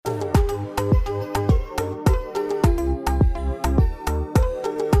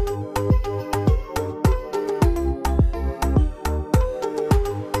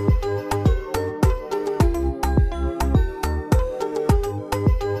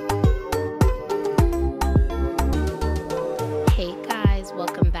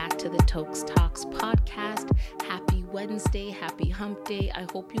hump day. I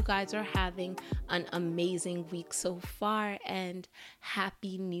hope you guys are having an amazing week so far, and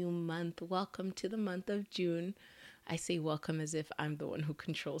happy new month. Welcome to the month of June. I say welcome as if I'm the one who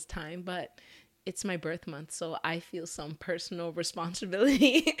controls time, but it's my birth month, so I feel some personal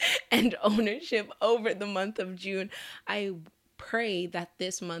responsibility and ownership over the month of June. I pray that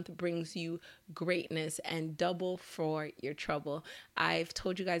this month brings you greatness and double for your trouble. I've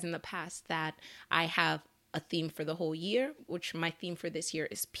told you guys in the past that I have a theme for the whole year, which my theme for this year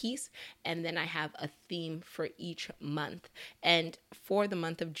is peace. And then I have a theme for each month. And for the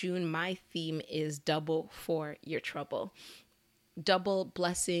month of June, my theme is double for your trouble. Double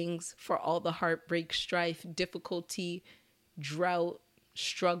blessings for all the heartbreak, strife, difficulty, drought,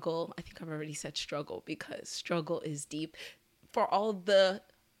 struggle. I think I've already said struggle because struggle is deep. For all the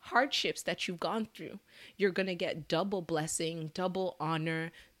hardships that you've gone through, you're going to get double blessing, double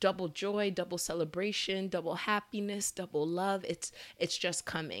honor, double joy, double celebration, double happiness, double love. It's just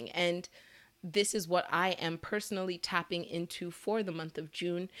coming. And this is what I am personally tapping into for the month of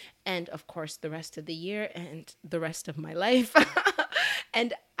June, and of course the rest of the year and the rest of my life.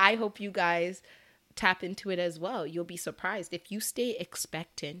 And I hope you guys tap into it as well. You'll be surprised if you stay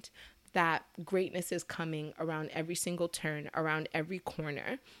expectant that greatness is coming around every single turn, around every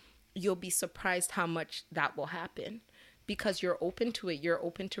corner. You'll be surprised how much that will happen because you're open to it. You're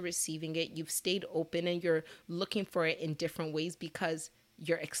open to receiving it. You've stayed open and you're looking for it in different ways because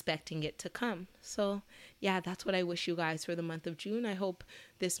you're expecting it to come. So yeah, that's what I wish you guys for the month of June. I hope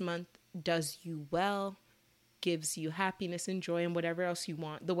this month does you well, gives you happiness and joy and whatever else you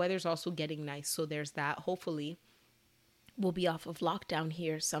want. The weather's also getting nice, so there's that. Hopefully we'll be off of lockdown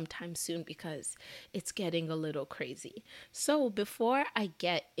here sometime soon because it's getting a little crazy. So before I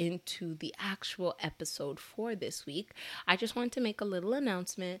get into the actual episode for this week, I just want to make a little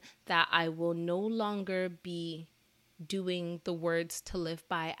announcement that I will no longer be doing the words to live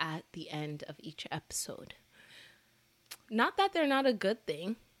by at the end of each episode. Not that they're not a good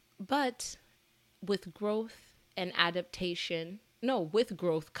thing, but with growth and adaptation, with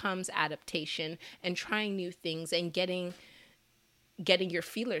growth comes adaptation and trying new things and getting your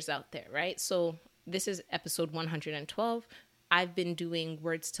feelers out there, right? So this is episode 112. I've been doing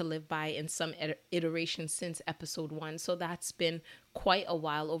words to live by in some iterations since episode 1. So that's been quite a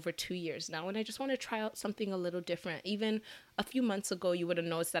while, over 2 years now. And I just want to try out something a little different. Even a few months ago, you would have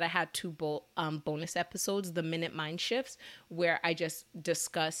noticed that I had 2 bonus episodes, the Minute Mind Shifts, where I just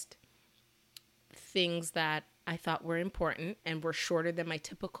discussed things that I thought were important and were shorter than my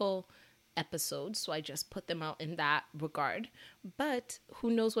typical episodes, so I just put them out in that regard. But who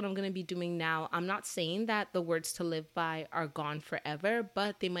knows what I'm going to be doing now. I'm not saying that the words to live by are gone forever,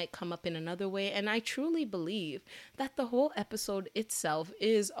 but they might come up in another way. And I truly believe that the whole episode itself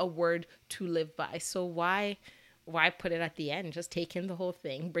is a word to live by. So why put it at the end? Just take in the whole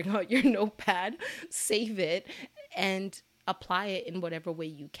thing, bring out your notepad, save it, and apply it in whatever way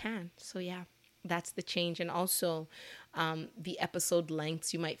you can. So yeah, that's the change. And also the episode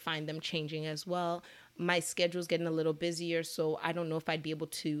lengths, you might find them changing as well. My schedule's getting a little busier, so I don't know if I'd be able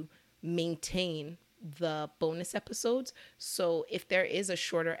to maintain the bonus episodes. So if there is a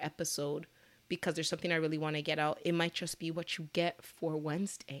shorter episode, because there's something I really want to get out, it might just be what you get for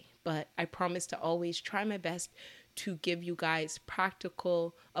Wednesday. But I promise to always try my best to give you guys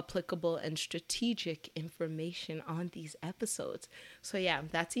practical, applicable, and strategic information on these episodes. So yeah,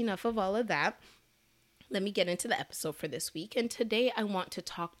 that's enough of all of that. Let me get into the episode for this week. And today I want to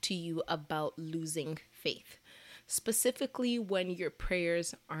talk to you about losing faith, specifically when your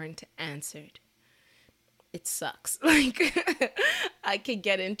prayers aren't answered. It sucks. I could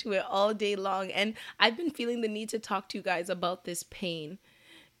get into it all day long. And I've been feeling the need to talk to you guys about this pain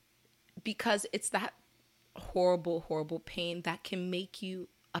because it's that horrible, horrible pain that can make you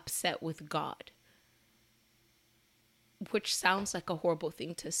upset with God. Which sounds like a horrible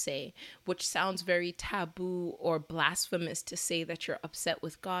thing to say, which sounds very taboo or blasphemous to say that you're upset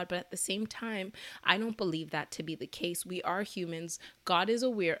with God. But at the same time, I don't believe that to be the case. We are humans. God is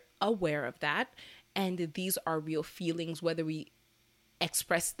aware of that. And these are real feelings, whether we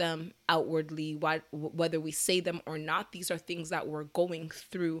express them outwardly, whether we say them or not. These are things that we're going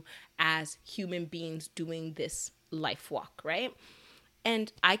through as human beings doing this life walk, right?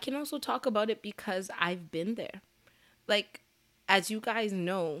 And I can also talk about it because I've been there. As you guys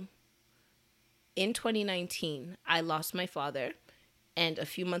know, in 2019, I lost my father, and a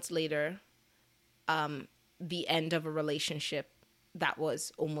few months later, the end of a relationship that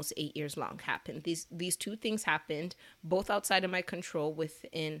was almost 8 years long happened. These 2 things happened, both outside of my control,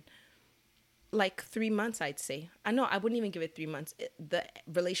 within like 3 months, I'd say. I know I wouldn't even give it 3 months. The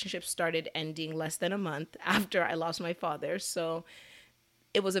relationship started ending less than a month after I lost my father. So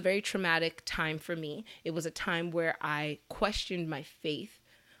it was a very traumatic time for me. It was a time where I questioned my faith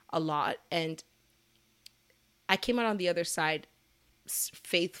a lot. And I came out on the other side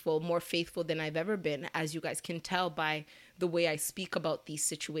faithful, more faithful than I've ever been, as you guys can tell by the way I speak about these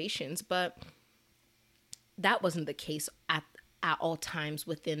situations. But that wasn't the case at all times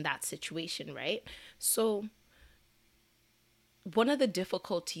within that situation, right? So one of the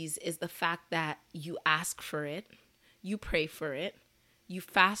difficulties is the fact that you ask for it, you pray for it, you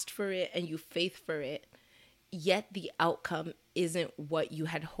fast for it, and you faith for it, yet the outcome isn't what you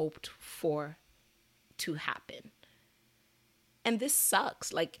had hoped for to happen. And this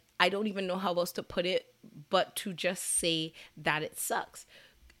sucks. Like, I don't even know how else to put it, but to just say that it sucks.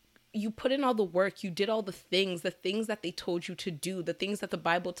 You put in all the work, you did all the things that they told you to do, the things that the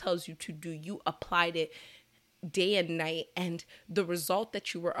Bible tells you to do, you applied it day and night, and the result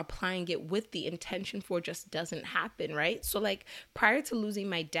that you were applying it with the intention for just doesn't happen, right? So like prior to losing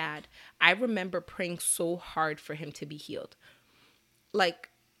my dad, I remember praying so hard for him to be healed. Like,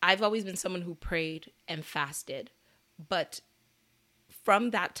 I've always been someone who prayed and fasted, but from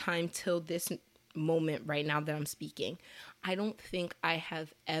that time till this moment right now that I'm speaking, I don't think I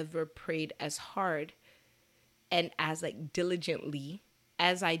have ever prayed as hard and as like diligently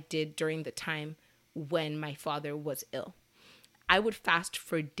as I did during the time when my father was ill. I would fast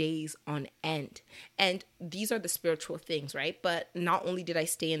for days on end. And these are the spiritual things, right? But not only did I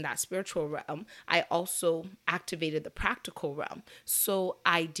stay in that spiritual realm, I also activated the practical realm. So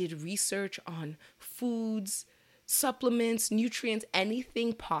I did research on foods, supplements, nutrients,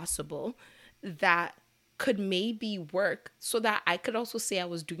 anything possible that could maybe work so that I could also say I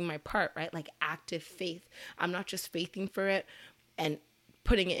was doing my part, right? Like active faith. I'm not just faithing for it and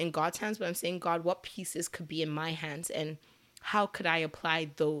putting it in God's hands, but I'm saying, God, what pieces could be in my hands and how could I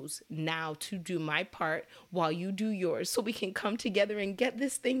apply those now to do my part while you do yours so we can come together and get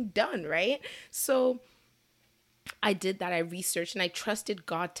this thing done, right? So I did that. I researched and I trusted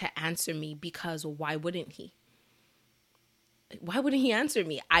God to answer me, because why wouldn't he? Why wouldn't he answer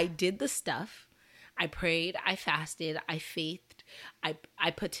me? I did the stuff. I prayed, I fasted, I faithed,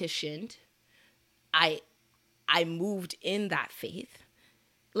 I petitioned, I moved in that faith.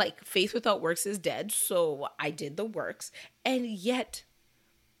 Like, faith without works is dead. So I did the works. And yet,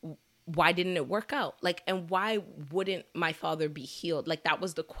 why didn't it work out? Like, and why wouldn't my father be healed? Like, that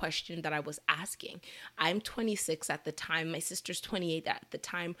was the question that I was asking. I'm 26 at the time. My sister's 28 at the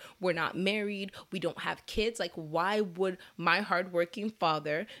time. We're not married. We don't have kids. Like, why would my hardworking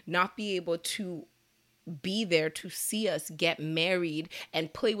father not be able to be there to see us get married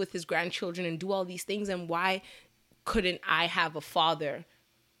and play with his grandchildren and do all these things? And why couldn't I have a father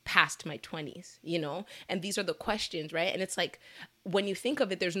past my 20s, you know? And these are the questions, right? And it's like, when you think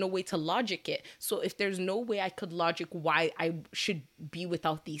of it, there's no way to logic it. So if there's no way I could logic why I should be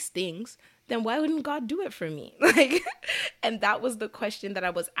without these things, then why wouldn't God do it for me? Like, and that was the question that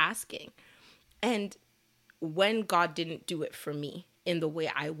I was asking. And when God didn't do it for me in the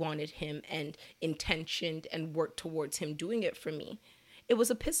way I wanted him and intentioned and worked towards him doing it for me, it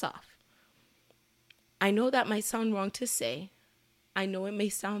was a piss off. I know that might sound wrong to say. I know it may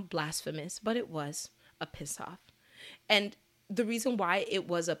sound blasphemous, but it was a piss off. And the reason why it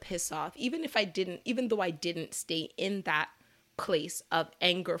was a piss off, even though I didn't stay in that place of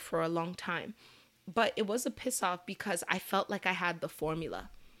anger for a long time, but it was a piss off because I felt like I had the formula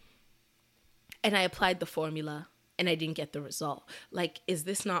and I applied the formula and I didn't get the result. Like, is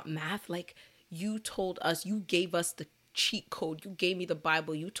this not math? Like, you told us, you gave us the cheat code. You gave me the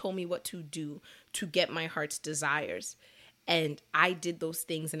Bible. You told me what to do to get my heart's desires. And I did those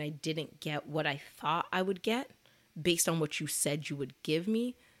things and I didn't get what I thought I would get based on what you said you would give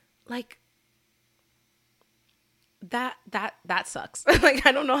me. Like, that sucks. Like,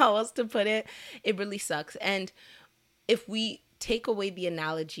 I don't know how else to put it. It really sucks. And if we take away the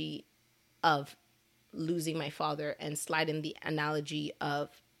analogy of losing my father and slide in the analogy of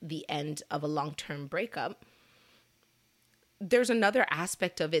the end of a long-term breakup, there's another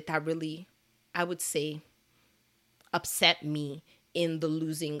aspect of it that really, I would say, upset me in the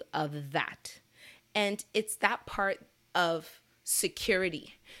losing of that. And it's that part of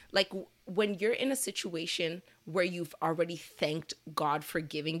security. Like, when you're in a situation where you've already thanked God for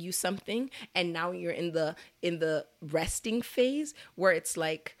giving you something, and now you're in the resting phase where it's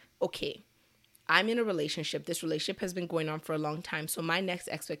like, okay, I'm in a relationship. This relationship has been going on for a long time. So my next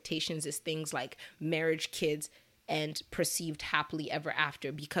expectations is things like marriage, kids, and perceived happily ever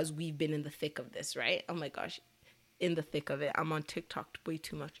after, because we've been in the thick of this, right? Oh my gosh. in the thick of it. I'm on TikTok way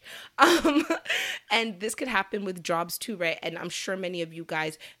too much. Um, and this could happen with jobs too, right? And I'm sure many of you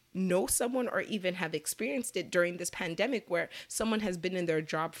guys know someone or even have experienced it during this pandemic where someone has been in their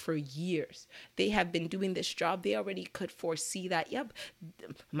job for years. They have been doing this job. They already could foresee that, yep,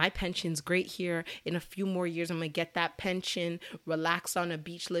 my pension's great here. In a few more years, I'm going to get that pension, relax on a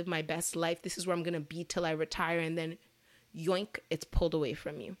beach, live my best life. This is where I'm going to be till I retire. And then yoink, it's pulled away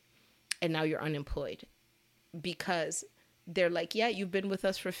from you. And now you're unemployed because they're like, yeah, you've been with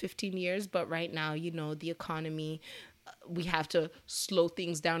us for 15 years, but right now, the economy, we have to slow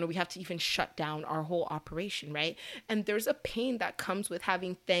things down, or we have to even shut down our whole operation, right? And there's a pain that comes with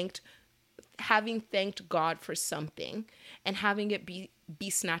having thanked God for something and having it be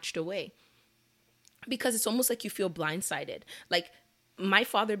snatched away, because it's almost like you feel blindsided. Like my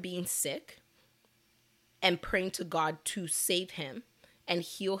father being sick and praying to God to save him and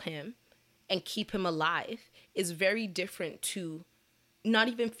heal him and keep him alive is very different to not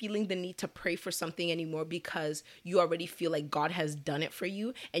even feeling the need to pray for something anymore because you already feel like God has done it for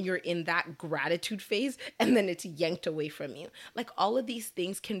you and you're in that gratitude phase, and then it's yanked away from you. Like all of these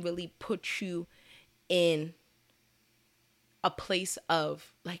things can really put you in a place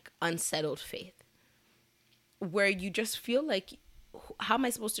of like unsettled faith where you just feel like, how am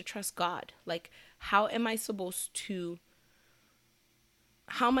I supposed to trust God? Like, how am I supposed to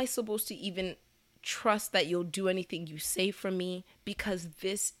even trust that you'll do anything you say for me, because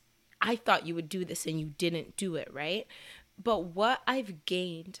I thought you would do this and you didn't do it, right? But what I've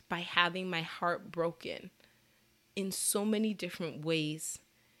gained by having my heart broken in so many different ways,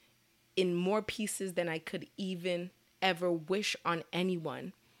 in more pieces than I could even ever wish on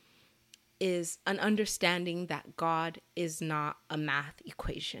anyone, is an understanding that God is not a math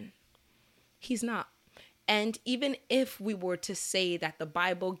equation. He's not. And even if we were to say that the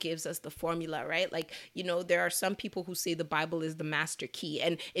Bible gives us the formula, right? Like, there are some people who say the Bible is the master key.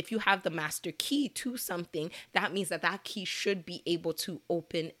 And if you have the master key to something, that means that key should be able to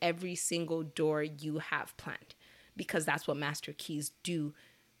open every single door you have planned, because that's what master keys do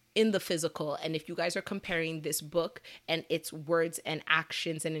in the physical. And if you guys are comparing this book and its words and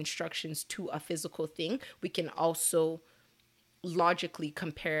actions and instructions to a physical thing, we can also logically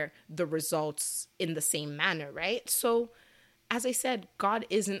compare the results in the same manner, right? So, as I said, God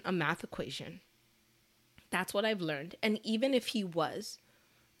isn't a math equation. That's what I've learned. And even if he was,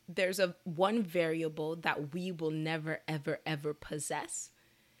 there's one variable that we will never, ever, ever possess.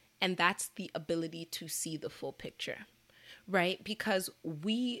 And that's the ability to see the full picture, right? Because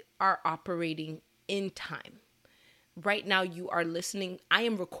we are operating in time. Right now you are listening. I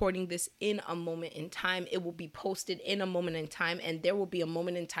am recording this in a moment in time. It will be posted in a moment in time. And there will be a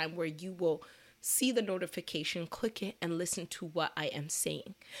moment in time where you will see the notification, click it, and listen to what I am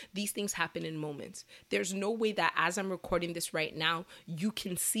saying. These things happen in moments. There's no way that as I'm recording this right now, you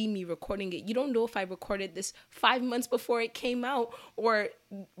can see me recording it. You don't know if I recorded this 5 months before it came out or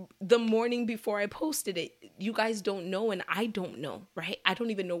the morning before I posted it. You guys don't know, and I don't know, right? I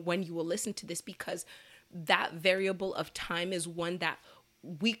don't even know when you will listen to this, because that variable of time is one that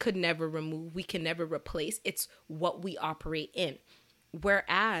we could never remove. We can never replace. It's what we operate in.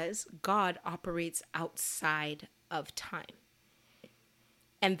 Whereas God operates outside of time.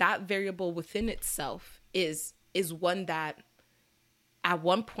 And that variable within itself is one that at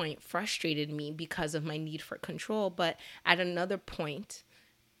one point frustrated me because of my need for control, but at another point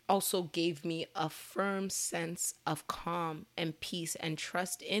also gave me a firm sense of calm and peace and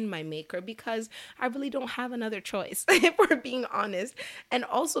trust in my maker, because I really don't have another choice, if we're being honest. And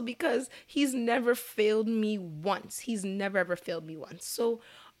also because he's never failed me once. He's never ever failed me once. So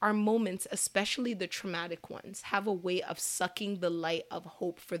our moments, especially the traumatic ones, have a way of sucking the light of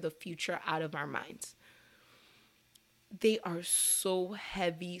hope for the future out of our minds. They are so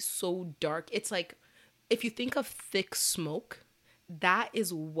heavy, so dark. It's like, if you think of thick smoke, that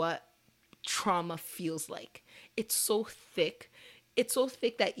is what trauma feels like. It's so thick. It's so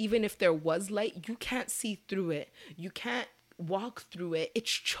thick that even if there was light, you can't see through it. You can't walk through it. It's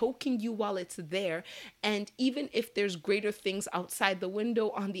choking you while it's there. And even if there's greater things outside the window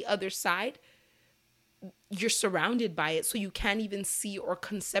on the other side, you're surrounded by it. So you can't even see or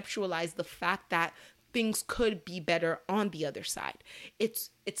conceptualize the fact that things could be better on the other side. It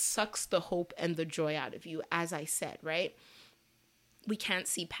sucks the hope and the joy out of you, as I said, right? We can't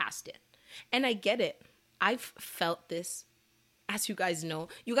see past it. And I get it. I've felt this. As you guys know,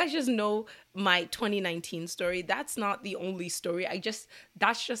 you guys just know my 2019 story. That's not the only story.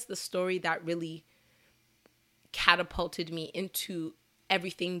 That's just the story that really catapulted me into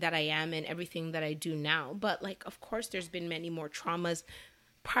everything that I am and everything that I do now. But like, of course, there's been many more traumas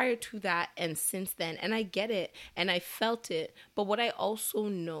prior to that and since then. And I get it and I felt it. But what I also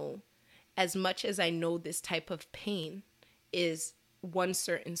know, as much as I know this type of pain, is one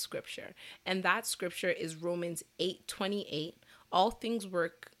certain scripture. And that scripture is Romans 8:28. All things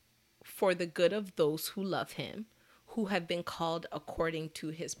work for the good of those who love him, who have been called according to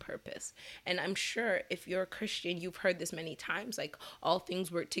his purpose. And I'm sure if you're a Christian, you've heard this many times, like, all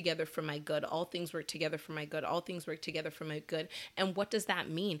things work together for my good, all things work together for my good, all things work together for my good. And what does that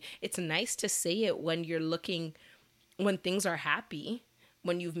mean? It's nice to say it when you're looking, when things are happy,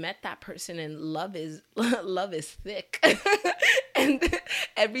 when you've met that person and love is love is thick and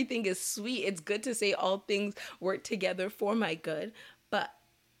everything is sweet. It's good to say all things work together for my good. But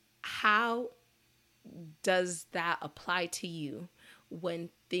how does that apply to you when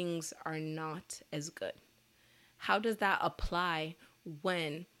things are not as good? How does that apply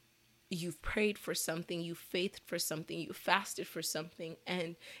when you've prayed for something, you faithed for something, you fasted for something,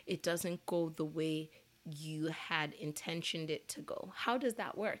 and it doesn't go the way you had intentioned it to go? How does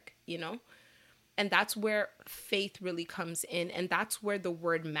that work, you know? And that's where faith really comes in. And that's where the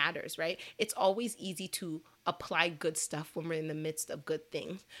word matters, right? It's always easy to apply good stuff when we're in the midst of good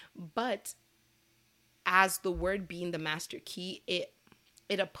things. But as the word being the master key,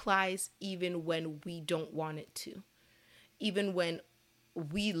 it applies even when we don't want it to. Even when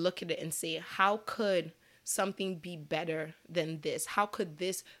we look at it and say, how could something be better than this? How could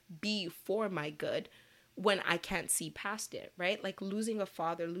this be for my good when I can't see past it, right? Like losing a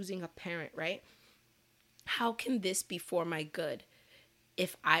father, losing a parent, right? How can this be for my good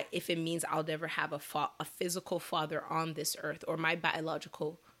if it means I'll never have a physical father on this earth, or my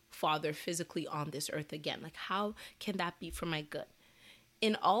biological father physically on this earth again? Like, how can that be for my good?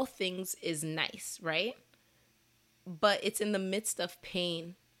 In all things is nice, right? But it's in the midst of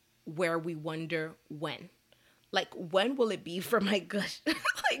pain where we wonder when. Like, when will it be for my good?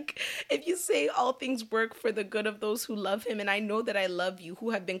 Like, if you say all things work for the good of those who love him, and I know that I love you, who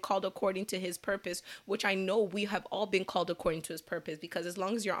have been called according to his purpose, which I know we have all been called according to his purpose, because as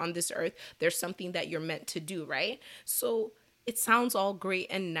long as you're on this earth, there's something that you're meant to do, right? So it sounds all great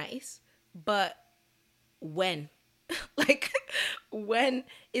and nice, but when? Like, when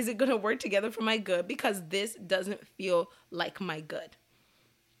is it going to work together for my good? Because this doesn't feel like my good.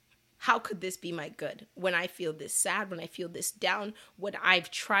 How could this be my good when I feel this sad, when I feel this down, when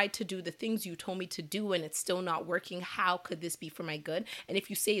I've tried to do the things you told me to do and it's still not working? How could this be for my good? And if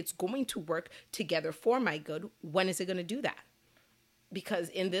you say it's going to work together for my good, when is it going to do that? Because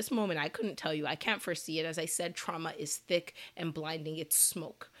in this moment, I couldn't tell you. I can't foresee it. As I said, trauma is thick and blinding. It's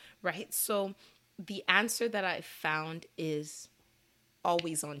smoke, right? So the answer that I found is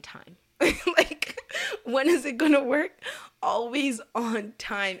always on time. Like, when is it going to work? Always on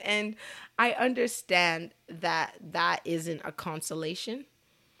time. And I understand that that isn't a consolation,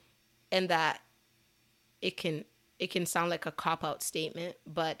 and that it can sound like a cop-out statement,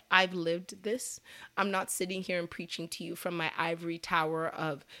 but I've lived this. I'm not sitting here and preaching to you from my ivory tower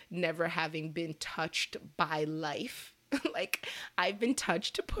of never having been touched by life. Like, I've been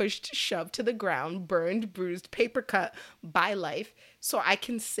touched, pushed, shoved to the ground, burned, bruised, paper cut by life. So I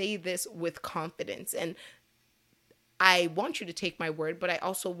can say this with confidence. And I want you to take my word, but I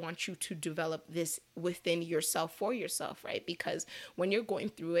also want you to develop this within yourself for yourself, right? Because when you're going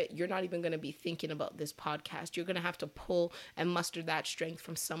through it, you're not even going to be thinking about this podcast. You're going to have to pull and muster that strength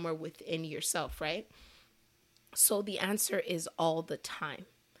from somewhere within yourself, right? So the answer is all the time.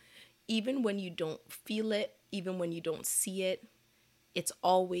 Even when you don't feel it, even when you don't see it, it's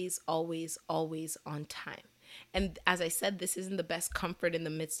always, always, always on time. And as I said, this isn't the best comfort in the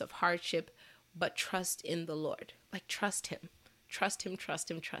midst of hardship, but trust in the Lord. Like, trust him. Trust him,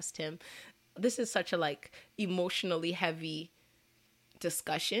 trust him, trust him. This is such a, like, emotionally heavy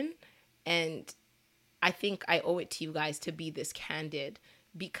discussion. And I think I owe it to you guys to be this candid,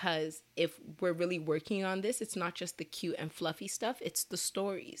 because if we're really working on this, it's not just the cute and fluffy stuff, it's the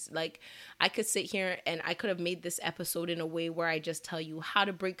stories. Like, I could sit here and I could have made this episode in a way where I just tell you how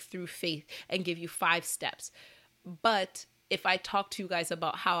to break through faith and give you 5 steps. But if I talk to you guys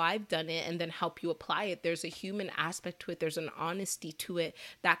about how I've done it and then help you apply it, there's a human aspect to it. There's an honesty to it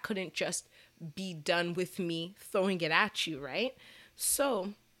that couldn't just be done with me throwing it at you, right?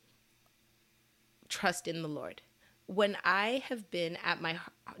 So trust in the Lord. When I have been at my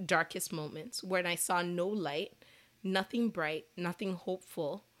darkest moments, when I saw no light, nothing bright, nothing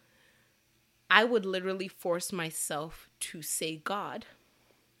hopeful, I would literally force myself to say, God,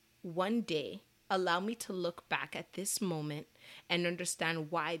 one day, allow me to look back at this moment and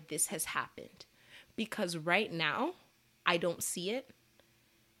understand why this has happened. Because right now, I don't see it,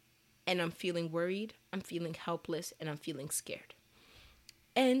 and I'm feeling worried, I'm feeling helpless, and I'm feeling scared.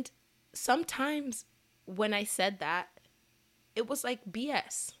 And sometimes when I said that, it was like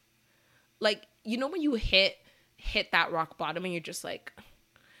BS. Like, you know, when you hit that rock bottom and you're just like,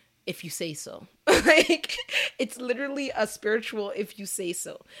 if you say so. Like, it's literally a spiritual if you say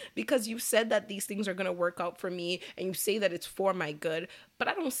so, because you said that these things are going to work out for me and you say that it's for my good, but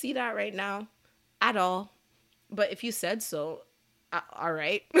I don't see that right now at all. But if you said so, all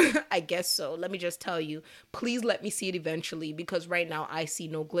right, I guess so. Let me just tell you, please let me see it eventually, because right now I see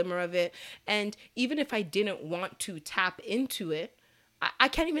no glimmer of it. And even if I didn't want to tap into it, I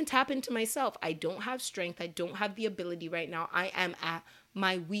can't even tap into myself. I don't have strength. I don't have the ability right now. I am at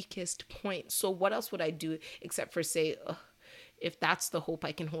my weakest point. So what else would I do except for say, if that's the hope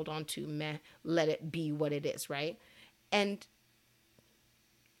I can hold on to, meh, let it be what it is, right? And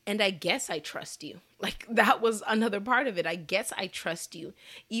I guess I trust you. Like, that was another part of it. I guess I trust you,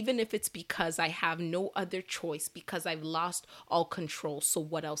 even if it's because I have no other choice, because I've lost all control. So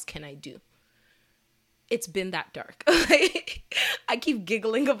what else can I do? It's been that dark. I keep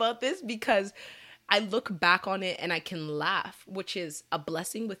giggling about this because I look back on it and I can laugh, which is a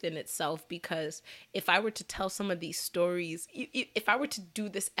blessing within itself. Because if I were to tell some of these stories, if I were to do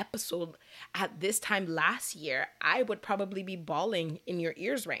this episode at this time last year, I would probably be bawling in your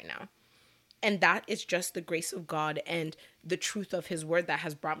ears right now. And that is just the grace of God and the truth of his word that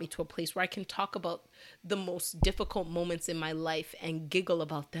has brought me to a place where I can talk about the most difficult moments in my life and giggle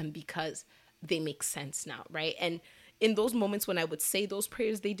about them because they make sense now, right? And in those moments when I would say those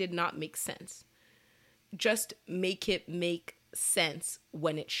prayers, they did not make sense. Just make it make sense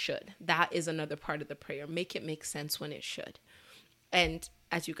when it should. That is another part of the prayer. Make it make sense when it should. And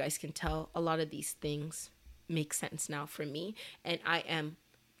as you guys can tell, a lot of these things make sense now for me. And I am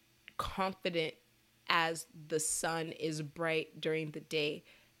confident as the sun is bright during the day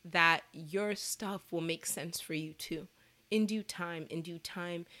that your stuff will make sense for you too. In due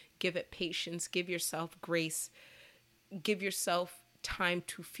time, give it patience, give yourself grace, give yourself time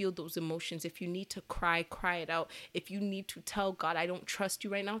to feel those emotions. If you need to cry it out. If you need to tell God, I don't trust you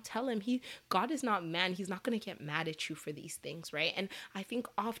right now, tell him. God is not man. He's not going to get mad at you for these things, right? And I think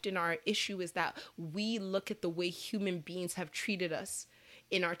often our issue is that we look at the way human beings have treated us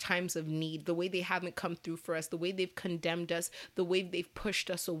in our times of need, the way they haven't come through for us, the way they've condemned us, the way they've pushed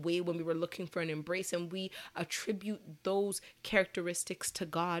us away when we were looking for an embrace. And we attribute those characteristics to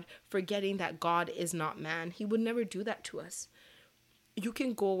God, forgetting that God is not man. He would never do that to us. You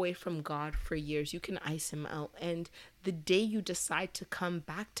can go away from God for years. You can ice him out. And the day you decide to come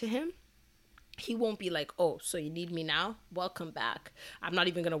back to him, he won't be like, oh, so you need me now? Welcome back. I'm not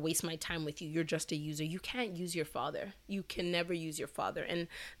even going to waste my time with you. You're just a user. You can't use your father. You can never use your father. And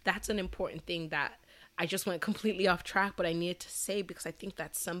that's an important thing that I just went completely off track, but I needed to say because I think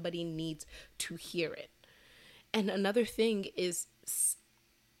that somebody needs to hear it. And another thing is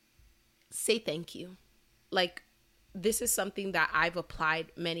say thank you. Like, this is something that I've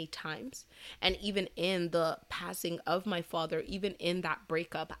applied many times. And even in the passing of my father, even in that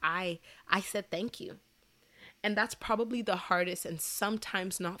breakup, I said thank you. And that's probably the hardest and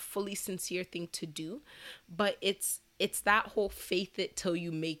sometimes not fully sincere thing to do. But it's that whole faith it till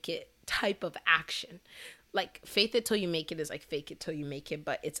you make it type of action. Like, faith it till you make it is like fake it till you make it,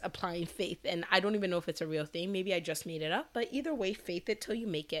 but it's applying faith. And I don't even know if it's a real thing. Maybe I just made it up. But either way, faith it till you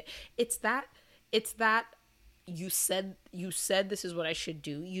make it. It's that you said this is what I should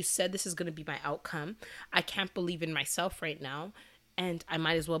do. You said this is going to be my outcome. I can't believe in myself right now, and I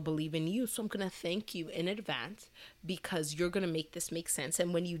might as well believe in you. So I'm going to thank you in advance because you're going to make this make sense.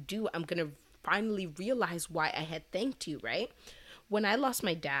 And when you do, I'm going to finally realize why I had thanked you, right? When I lost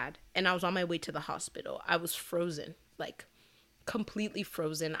my dad and I was on my way to the hospital, I was frozen, like completely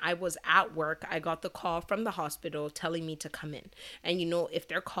frozen. I was at work. I got the call from the hospital telling me to come in. And you know, if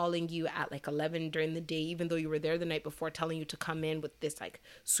they're calling you at like 11 during the day, even though you were there the night before, telling you to come in with this like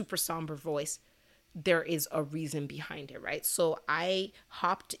super somber voice, there is a reason behind it, right? So I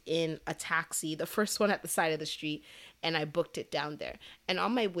hopped in a taxi, the first one at the side of the street, and I booked it down there. And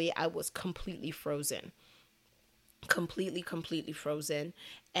on my way, I was completely frozen. Completely frozen.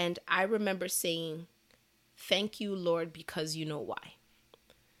 And I remember saying, thank you, Lord, because you know why.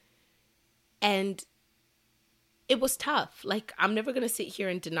 And it was tough. Like, I'm never going to sit here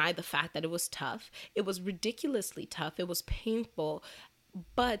and deny the fact that it was tough. It was ridiculously tough. It was painful,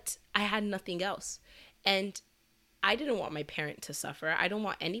 but I had nothing else. And I didn't want my parent to suffer. I don't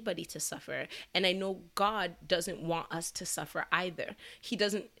want anybody to suffer. And I know God doesn't want us to suffer either.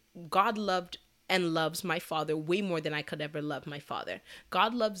 God loved and loves my father way more than I could ever love my father.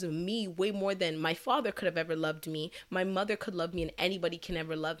 God loves me way more than my father could have ever loved me. My mother could love me, and anybody can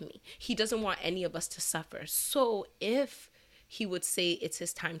ever love me. He doesn't want any of us to suffer. So if he would say it's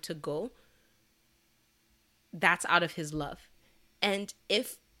his time to go, that's out of his love. And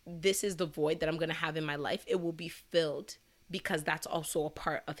if this is the void that I'm going to have in my life, it will be filled because that's also a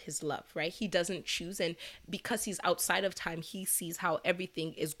part of his love, right? He doesn't choose. And because he's outside of time, he sees how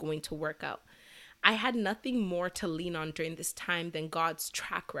everything is going to work out. I had nothing more to lean on during this time than God's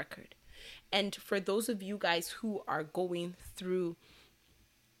track record. And for those of you guys who are going through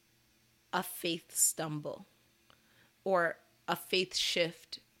a faith stumble or a faith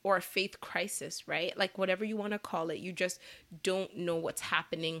shift or a faith crisis, right? Like whatever you want to call it, you just don't know what's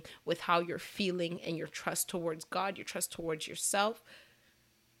happening with how you're feeling and your trust towards God, your trust towards yourself.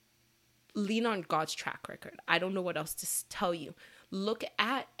 Lean on God's track record. I don't know what else to tell you. Look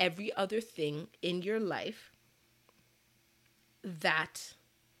at every other thing in your life that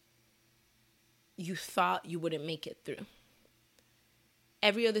you thought you wouldn't make it through.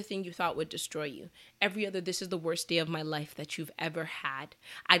 Every other thing you thought would destroy you. Every other, this is the worst day of my life that you've ever had.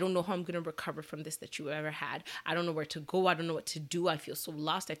 I don't know how I'm going to recover from this that you ever had. I don't know where to go. I don't know what to do. I feel so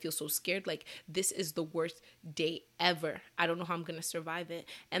lost. I feel so scared. Like, this is the worst day ever. I don't know how I'm going to survive it.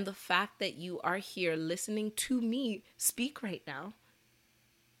 And the fact that you are here listening to me speak right now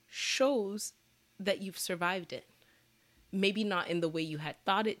shows that you've survived it. Maybe not in the way you had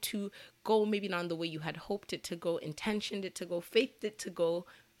thought it to go, maybe not in the way you had hoped it to go, intentioned it to go, faithed it to go,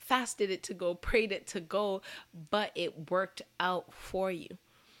 fasted it to go, prayed it to go, but it worked out for you.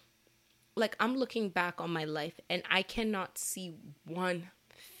 Like, I'm looking back on my life and I cannot see one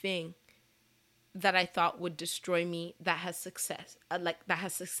thing that I thought would destroy me that has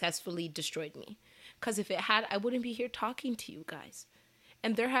successfully destroyed me. Because if it had, I wouldn't be here talking to you guys.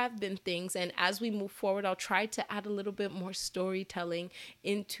 And there have been things, and as we move forward, I'll try to add a little bit more storytelling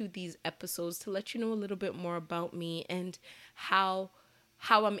into these episodes to let you know a little bit more about me and how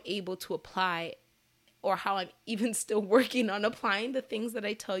I'm able to apply, or how I'm even still working on applying the things that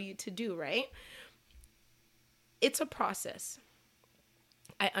I tell you to do, right? It's a process.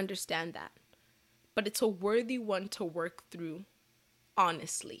 I understand that. But it's a worthy one to work through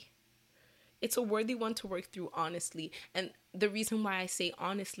honestly. It's a worthy one to work through honestly. And the reason why I say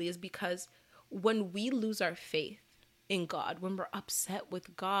honestly is because when we lose our faith in God, when we're upset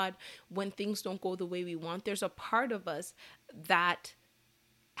with God, when things don't go the way we want, there's a part of us that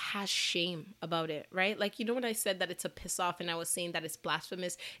has shame about it, right? Like, you know when I said that it's a piss off and I was saying that it's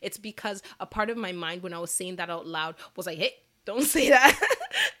blasphemous? It's because a part of my mind when I was saying that out loud was like, hey, don't say that.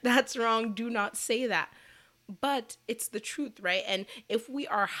 That's wrong. Do not say that. But it's the truth, right? And if we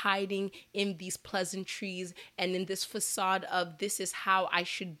are hiding in these pleasantries and in this facade of this is how I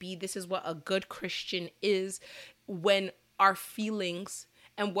should be, this is what a good Christian is, when our feelings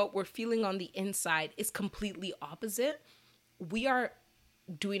and what we're feeling on the inside is completely opposite, we are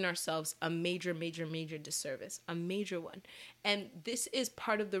doing ourselves a major disservice, a major one. And this is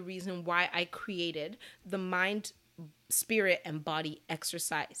part of the reason why I created the Mind, Spirit, and Body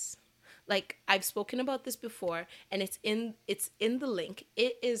exercise. Like, I've spoken about this before, and it's in the link.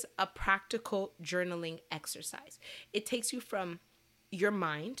 It is a practical journaling exercise. It takes you from your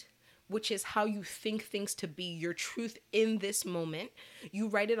mind, which is how you think things to be, your truth in this moment. You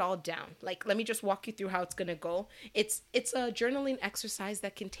write it all down. Like, let me just walk you through how it's going to go. It's a journaling exercise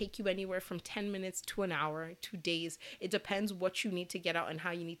that can take you anywhere from 10 minutes to an hour, 2 days. It depends what you need to get out and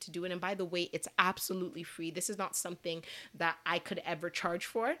how you need to do it. And by the way, it's absolutely free. This is not something that I could ever charge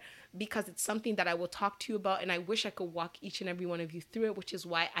for, because it's something that I will talk to you about, and I wish I could walk each and every one of you through it, which is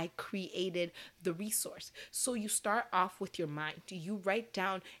why I created the resource. So you start off with your mind. You write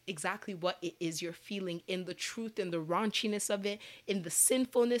down exactly what it is you're feeling, in the truth, in the raunchiness of it, in the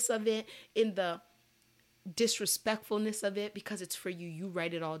sinfulness of it, in the disrespectfulness of it, because it's for you. You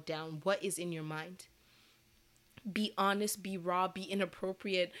write it all down. What is in your mind? Be honest, be raw, be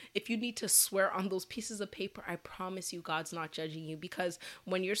inappropriate. If you need to swear on those pieces of paper, I promise you God's not judging you, because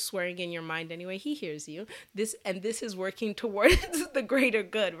when you're swearing in your mind anyway, he hears you. This is working towards the greater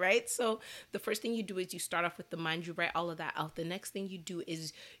good, right? So the first thing you do is you start off with the mind, you write all of that out. The next thing you do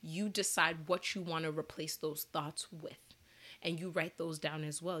is you decide what you want to replace those thoughts with. And you write those down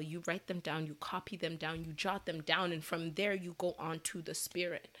as well. You write them down, you copy them down, you jot them down, and from there you go on to the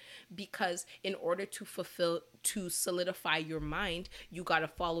spirit. Because in order to solidify your mind, you got to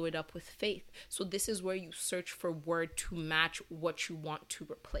follow it up with faith. So this is where you search for word to match what you want to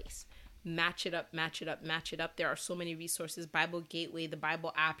replace. Match it up, match it up, match it up. There are so many resources: Bible Gateway, the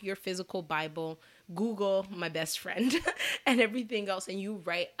Bible app, your physical Bible, Google, my best friend, and everything else. And you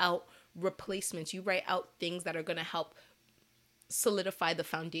write out replacements. You write out things that are going to help solidify the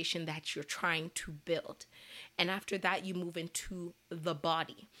foundation that you're trying to build. And after that, you move into the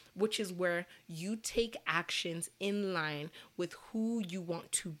body, which is where you take actions in line with who you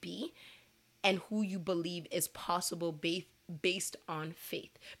want to be and who you believe is possible based on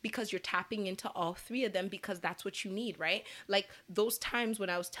faith, because you're tapping into all three of them, because that's what you need, right? Like those times when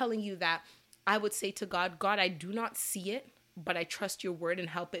I was telling you that I would say to God, God, I do not see it, but I trust your word and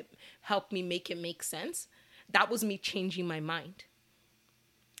help me make it make sense. That was me changing my mind,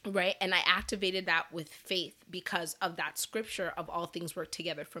 right? And I activated that with faith because of that scripture of all things work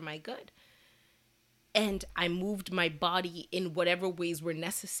together for my good. And I moved my body in whatever ways were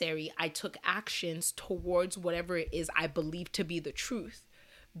necessary. I took actions towards whatever it is I believe to be the truth,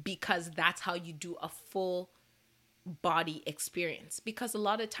 because that's how you do a full body experience. Because a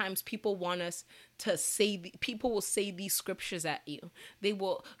lot of times people want us to say, people will say these scriptures at you.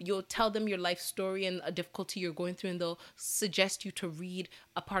 You'll tell them your life story and a difficulty you're going through, and they'll suggest you to read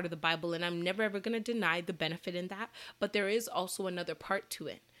a part of the Bible. And I'm never ever going to deny the benefit in that. But there is also another part to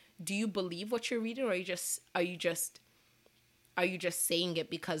it. Do you believe what you're reading, or are you just saying it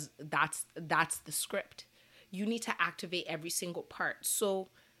because that's the script? You need to activate every single part. So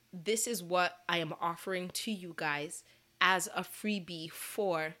this is what I am offering to you guys as a freebie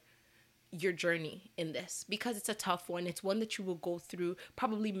for your journey in this, because it's a tough one. It's one that you will go through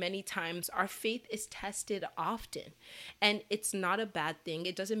probably many times. Our faith is tested often, and it's not a bad thing.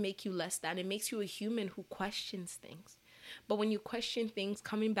 It doesn't make you less than. It makes you a human who questions things. But when you question things,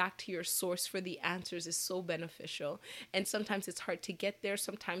 coming back to your source for the answers is so beneficial. And sometimes it's hard to get there.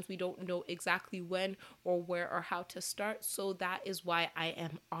 Sometimes we don't know exactly when or where or how to start. So that is why I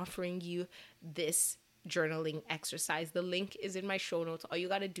am offering you this journaling exercise. The link is in my show notes. All you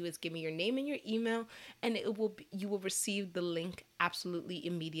got to do is give me your name and your email, and you will receive the link absolutely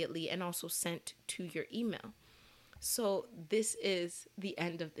immediately, and also sent to your email. So this is the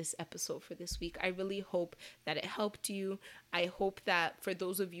end of this episode for this week. I really hope that it helped you. I hope that for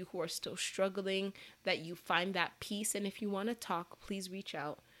those of you who are still struggling, that you find that peace. And if you want to talk, please reach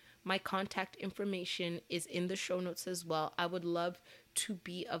out. My contact information is in the show notes as well. I would love to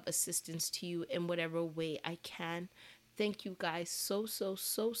be of assistance to you in whatever way I can. Thank you guys so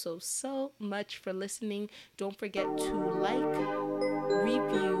much for listening. Don't forget to like,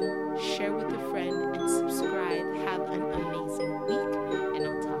 review, share with a friend,